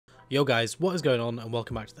Yo guys, what is going on and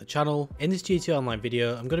welcome back to the channel. In this GTA Online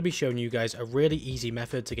video, I'm going to be showing you guys a really easy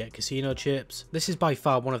method to get casino chips. This is by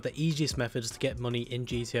far one of the easiest methods to get money in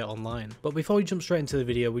GTA Online. But before we jump straight into the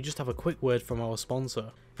video, we just have a quick word from our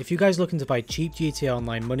sponsor. If you guys looking to buy cheap GTA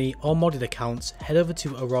Online money or modded accounts, head over to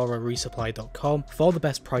auroraresupply.com for the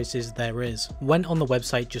best prices there is. When on the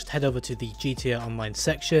website, just head over to the GTA Online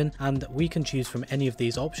section and we can choose from any of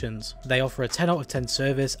these options. They offer a 10 out of 10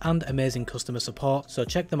 service and amazing customer support, so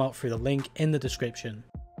check them out through the link in the description.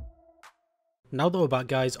 Now that we're back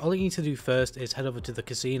guys, all you need to do first is head over to the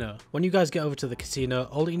casino. When you guys get over to the casino,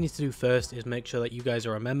 all you need to do first is make sure that you guys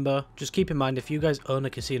are a member. Just keep in mind, if you guys own a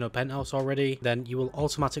casino penthouse already, then you will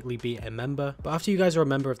automatically be a member. But after you guys are a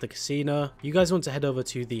member of the casino, you guys want to head over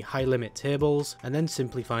to the high limit tables and then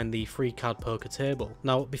simply find the free card poker table.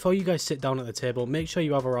 Now, before you guys sit down at the table, make sure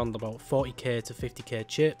you have around about 40k to 50k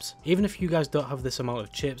chips. Even if you guys don't have this amount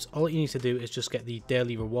of chips, all you need to do is just get the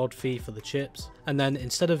daily reward fee for the chips. And then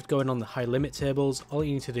instead of going on the high limit tables, all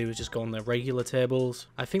you need to do is just go on the regular tables.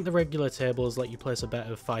 I think the regular tables let you place a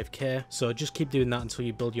bet of 5k, so just keep doing that until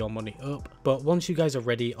you build your money up. But once you guys are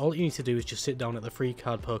ready, all you need to do is just sit down at the free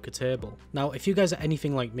card poker table. Now, if you guys are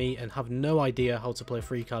anything like me and have no idea how to play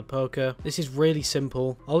free card poker, this is really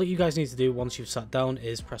simple. All that you guys need to do once you've sat down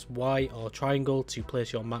is press Y or triangle to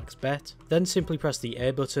place your max bet. Then simply press the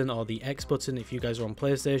A button or the X button if you guys are on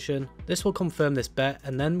PlayStation. This will confirm this bet,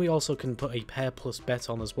 and then we also can put a pair plus bet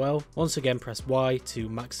on as well. Once again, press Y to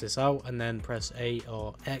max this out and then press A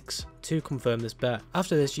or X to confirm this bet.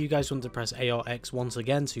 After this, you guys want to press A or X once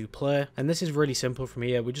again to play, and this is really simple from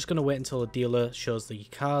here. We're just going to wait until the dealer shows the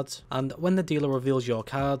cards, and when the dealer reveals your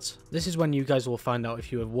cards, this is when you guys will find out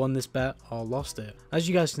if you have won this bet or lost it. As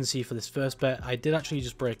you guys can see, for this first bet, I did actually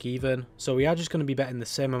just break even, so we are just going to be betting the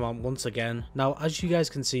same amount once again. Now, as you guys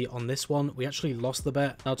can see on this one, we actually lost the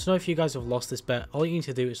bet. Now, to know if you guys have lost this bet, all you need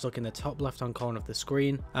to do is look in the top left hand corner of the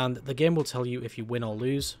screen, and the game will tell you if you win or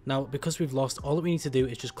lose. Now, because we've lost, all that we need to do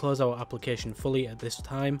is just close our application fully at this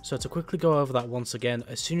time. So to quickly go over that once again,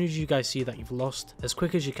 as soon as you guys see that you've lost, as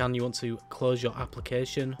quick as you can, you want to close your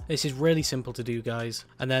application. This is really simple to do, guys.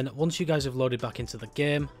 And then once you guys have loaded back into the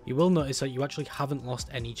game, you will notice that you actually haven't lost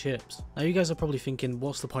any chips. Now, you guys are probably thinking,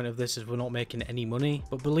 what's the point of this if we're not making any money?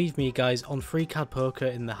 But believe me guys, on free card poker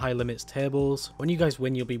in the high limits tables, when you guys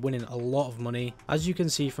win, you'll be winning a lot of money. As you can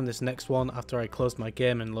see from this next one, after I closed my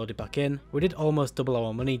game and loaded back in, we did almost double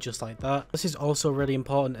our money just like that. This is also really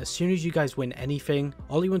important. As soon as you guys win anything,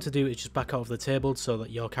 all you want to do is just back out of the table so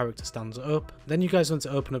that your character stands up. Then you guys want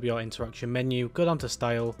to open up your interaction menu, go down to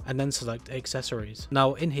style, and then select accessories.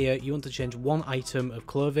 Now in here, you want to change one item of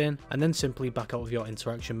clothing and then simply back out of your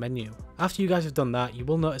interaction menu. After you guys have done that, you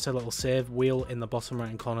will notice a little save wheel in the bottom right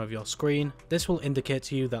hand corner of your screen. This will indicate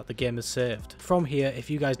to you that the game is saved. From here, if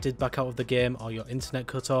you guys did back out of the game or your internet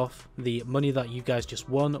cut off, the money that you guys just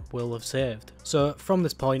won will have saved. So from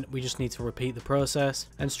this point, we just need to repeat the process,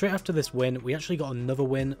 and straight after this win, we actually got another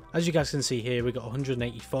win. As you guys can see here, we got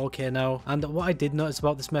 184k now, and what I did notice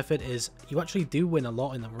about this method is you actually do win a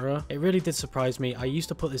lot in a row. It really did surprise me. I used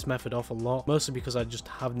to put this method off a lot, mostly because I just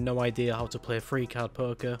have no idea how to play free card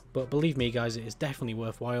poker, but believe me guys, it is definitely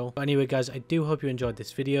worthwhile. But anyway guys, I do hope you enjoyed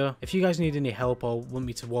this video. If you guys need any help or want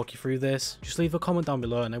me to walk you through this, just leave a comment down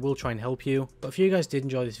below and I will try and help you. But if you guys did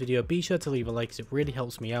enjoy this video, be sure to leave a like because it really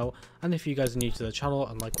helps me out, and if you guys are new to the channel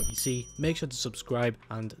and like what you see, make sure to subscribe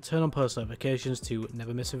and turn on post notifications to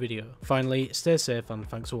never miss a video. Finally, stay safe and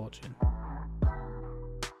thanks for watching.